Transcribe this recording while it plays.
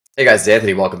Hey guys, it's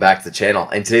Anthony. Welcome back to the channel.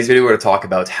 In today's video, we're going to talk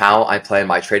about how I plan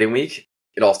my trading week.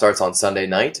 It all starts on Sunday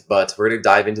night, but we're going to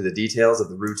dive into the details of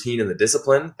the routine and the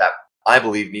discipline that I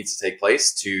believe needs to take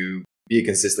place to be a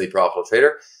consistently profitable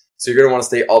trader. So you're going to want to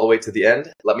stay all the way to the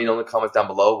end. Let me know in the comments down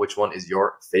below which one is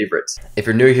your favorite. If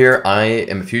you're new here, I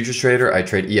am a futures trader. I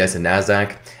trade ES and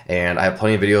NASDAQ, and I have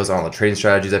plenty of videos on all the trading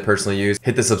strategies I personally use.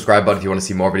 Hit the subscribe button if you want to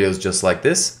see more videos just like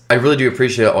this. I really do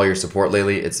appreciate all your support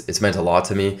lately. It's meant a lot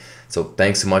to me. So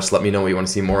thanks so much. Let me know what you want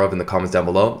to see more of in the comments down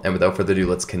below. And without further ado,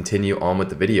 let's continue on with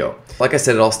the video. Like I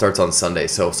said, it all starts on Sunday.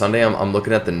 So Sunday, I'm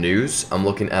looking at the news. I'm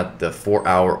looking at the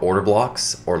 4-hour order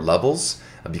blocks or levels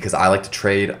because I like to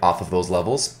trade off of those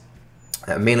levels.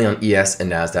 Mainly on ES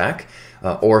and NASDAQ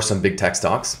or some big tech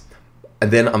stocks. And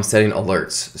then I'm setting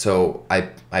alerts. So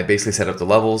I basically set up the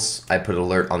levels. I put an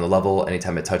alert on the level.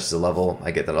 Anytime it touches a level, I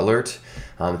get that alert.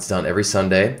 It's done every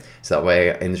Sunday. So that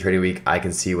way in the trading week, I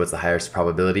can see what's the highest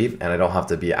probability and I don't have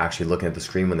to be actually looking at the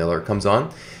screen when the alert comes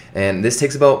on. And this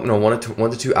takes about 1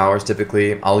 to 2 hours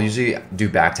typically. I'll usually do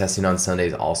back testing on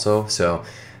Sundays also. So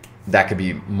that could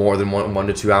be more than 1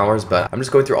 to 2 hours, but I'm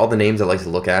just going through all the names I like to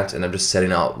look at and I'm just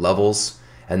setting out levels,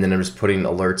 and then I'm just putting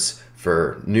alerts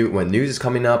for when news is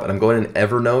coming up, and I'm going in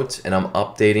Evernote and I'm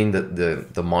updating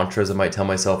the mantras I might tell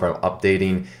myself, or I'm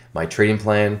updating my trading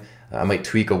plan. I might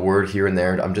tweak a word here and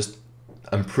there. I'm just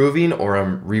improving, or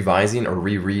I'm revising or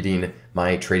rereading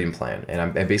my trading plan, and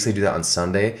I basically do that on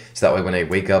Sunday, so that way when I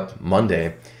wake up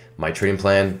Monday, my trading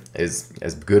plan is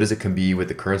as good as it can be with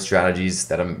the current strategies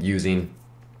that I'm using.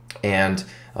 And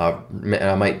I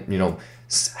might,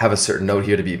 have a certain note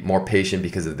here to be more patient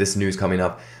because of this news coming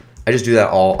up. I just do that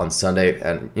all on Sunday,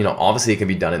 and obviously it can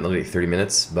be done in literally 30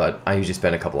 minutes, but I usually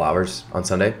spend a couple hours on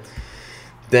Sunday.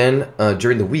 Then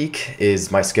during the week is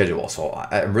my schedule. So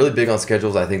I'm really big on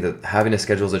schedules. I think that having a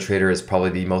schedule as a trader is probably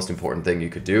the most important thing you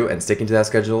could do, and sticking to that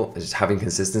schedule, just having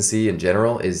consistency in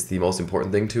general, is the most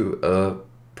important thing to a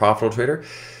profitable trader.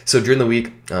 So during the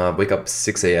week, wake up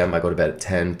 6 a.m. I go to bed at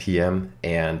 10 p.m.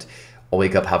 and I'll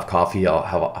wake up, have coffee, I'll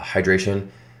have a hydration,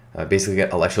 basically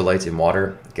get electrolytes and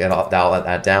water, get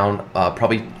that down,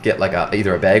 probably get like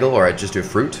either a bagel or I just do a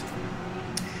fruit.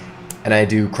 And I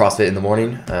do CrossFit in the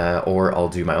morning, or I'll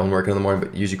do my own workout in the morning,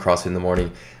 but usually CrossFit in the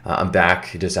morning. I'm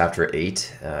back just after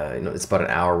 8. It's about an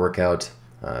hour workout.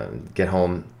 Get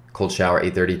home, cold shower,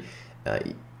 8:30.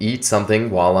 Eat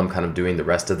something while I'm kind of doing the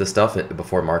rest of the stuff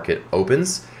before market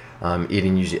opens.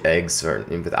 Eating usually eggs or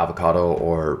with avocado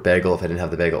or bagel if I didn't have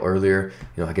the bagel earlier.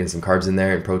 Getting some carbs in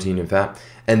there and protein and fat.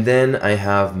 And then I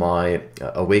have my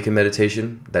awaken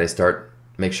meditation that I start.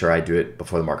 Make sure I do it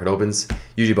before the market opens,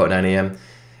 usually about 9 a.m.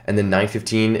 And then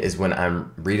 9:15 is when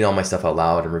I'm reading all my stuff out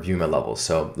loud and reviewing my levels.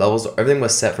 So levels, everything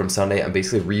was set from Sunday. I'm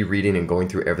basically rereading and going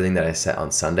through everything that I set on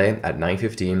Sunday at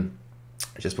 9:15.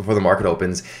 Just before the market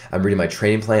opens, I'm reading my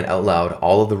trading plan out loud,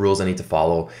 all of the rules I need to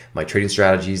follow, my trading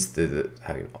strategies,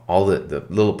 all the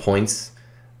little points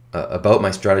about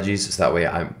my strategies, so that way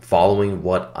I'm following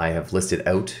what I have listed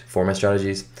out for my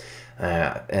strategies.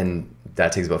 And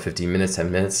that takes about 15 minutes,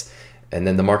 10 minutes, and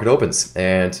then the market opens.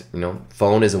 And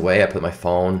phone is away. I put my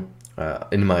phone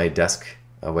in my desk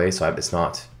away, so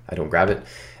I don't grab it.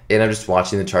 And I'm just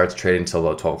watching the charts, trading until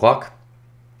about 12 o'clock.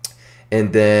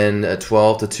 And then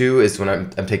 12 to 2 is when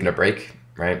I'm taking a break,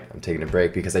 right? I'm taking a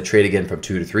break because I trade again from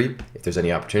 2 to 3 if there's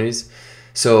any opportunities.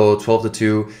 So 12 to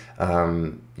 2,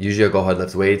 usually I'll go ahead and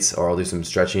lift weights, or I'll do some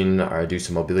stretching, or I do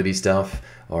some mobility stuff,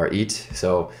 or eat.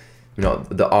 So,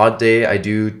 the odd day I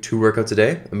do 2 workouts a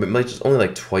day. Just only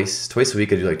like twice a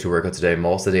week I do like 2 workouts a day.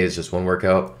 Most of the days just 1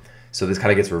 workout. So this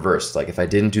kind of gets reversed. Like if I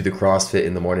didn't do the CrossFit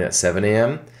in the morning at 7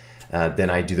 a.m., then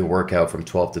I do the workout from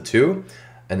 12 to 2.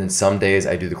 And then some days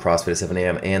I do the CrossFit at 7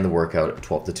 a.m. and the workout at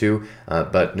 12 to 2.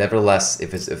 But nevertheless,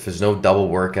 if there's no double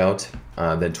workout,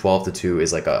 then 12 to 2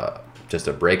 is like just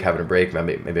a break, having a break.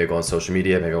 Maybe I go on social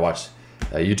media, maybe I watch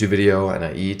a YouTube video and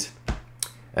I eat.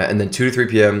 And then 2 to 3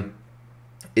 p.m.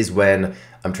 is when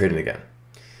I'm trading again.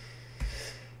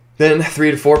 Then 3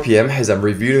 to 4 p.m. is I'm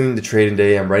reviewing the trading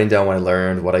day. I'm writing down what I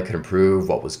learned, what I could improve,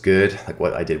 what was good, like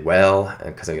what I did well.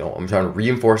 Because I'm trying to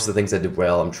reinforce the things I did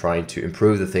well. I'm trying to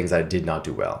improve the things I did not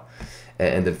do well.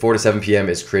 And then 4 to 7 p.m.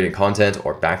 is creating content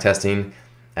or backtesting.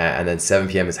 And then 7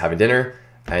 p.m. is having dinner.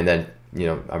 And then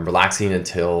I'm relaxing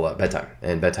until bedtime.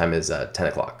 And bedtime is 10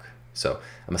 o'clock. So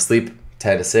I'm asleep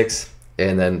 10 to 6.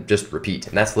 And then just repeat.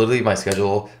 And that's literally my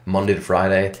schedule Monday to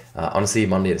Friday. Honestly,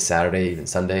 Monday to Saturday, even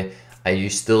Sunday. I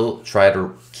still try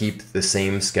to keep the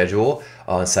same schedule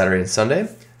on Saturday and Sunday,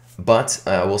 but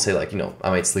I will say, I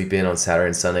might sleep in on Saturday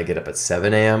and Sunday, get up at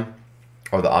 7 a.m.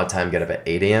 or the odd time get up at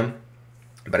 8 a.m.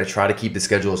 But I try to keep the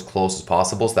schedule as close as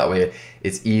possible, so that way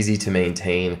it's easy to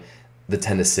maintain the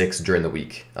 10 to 6 during the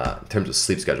week in terms of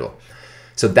sleep schedule.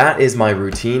 So that is my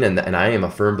routine, and I am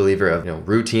a firm believer of,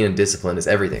 routine and discipline is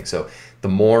everything. So the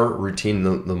more routine,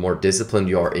 the more disciplined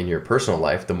you are in your personal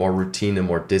life, the more routine, the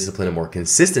more disciplined, and more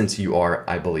consistent you are,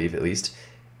 I believe at least,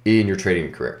 in your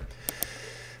trading career.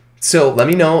 So let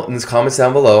me know in the comments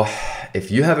down below if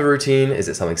you have a routine. Is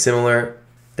it something similar?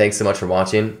 Thanks so much for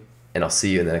watching, and I'll see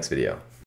you in the next video.